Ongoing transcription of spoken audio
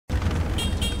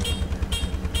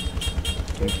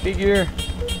Configure.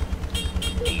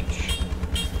 H.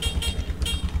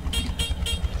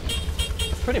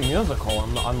 It's pretty musical.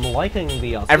 I'm liking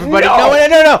the. Everybody,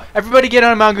 no! Everybody get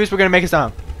on a Mongoose. We're gonna make a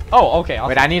song. Oh, okay.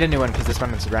 Wait, I need a new one because this one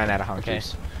is ran out of honk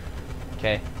juice.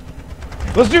 Okay.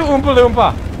 Let's do Oompa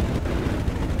Loompa.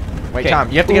 Wait, Tom,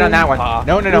 you have to get on that one.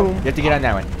 No. Oompa. You have to get on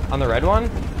that one. On the red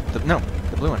one? No,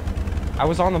 the blue one. I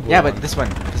was on the blue one. Yeah, but this one,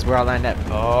 because we're all lined up.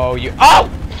 Oh, you. Oh!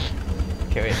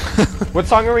 Okay, wait. What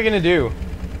song are we gonna do?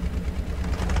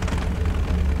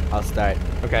 I'll start.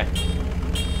 Okay.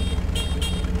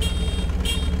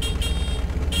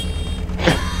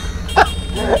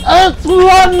 It's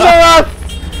wondrous!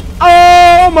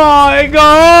 Oh my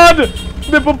god!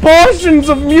 The proportions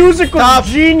of musical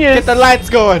genius! Get the lights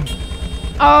going!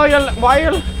 Oh, why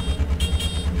are you...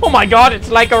 Oh my god, it's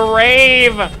like a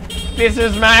rave! This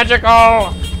is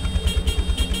magical!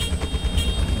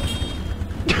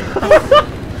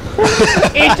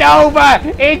 It's over!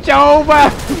 It's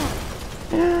over!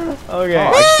 Okay. Oh,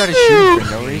 I just started shooting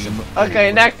for no reason.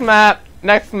 Okay, next map.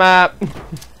 Next map.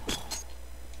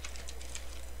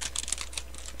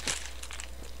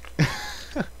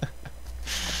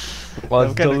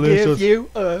 Never gonna give you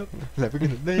up. Never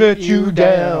gonna Let you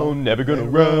down. Never gonna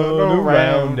run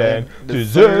around and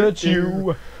desert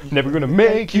you. Never gonna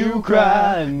make you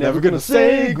cry. Never gonna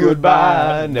say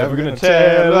goodbye. Never gonna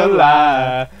tell a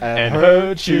lie and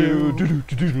hurt you.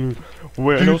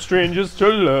 We're no strangers to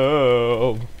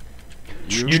love.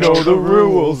 You know the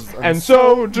rules, and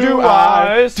so do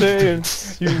I. Saying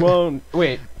you want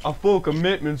a full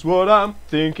commitment's what I'm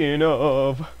thinking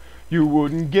of. You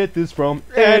wouldn't get this from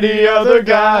any other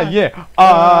guy. Yeah,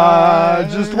 I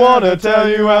just wanna tell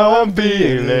you how I'm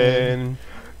feeling.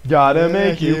 Gotta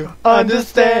make you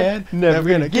understand. Never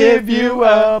gonna give you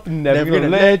up. Never gonna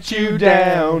let you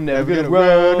down. Never gonna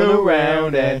run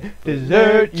around and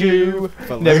desert you.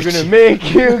 Never gonna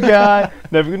make you cry.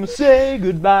 Never gonna say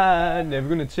goodbye. Never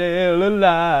gonna tell a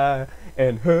lie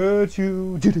and hurt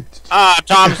you.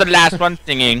 Tom's the last one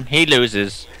singing. He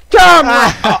loses. Tom!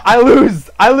 I lose.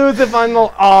 I lose if I'm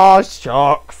the. Oh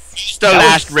shucks. He's the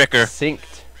last Ricker.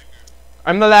 Synced.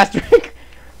 I'm the last Rick.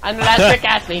 I'm the last Rick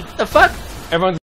Astley. The fuck? Everyone's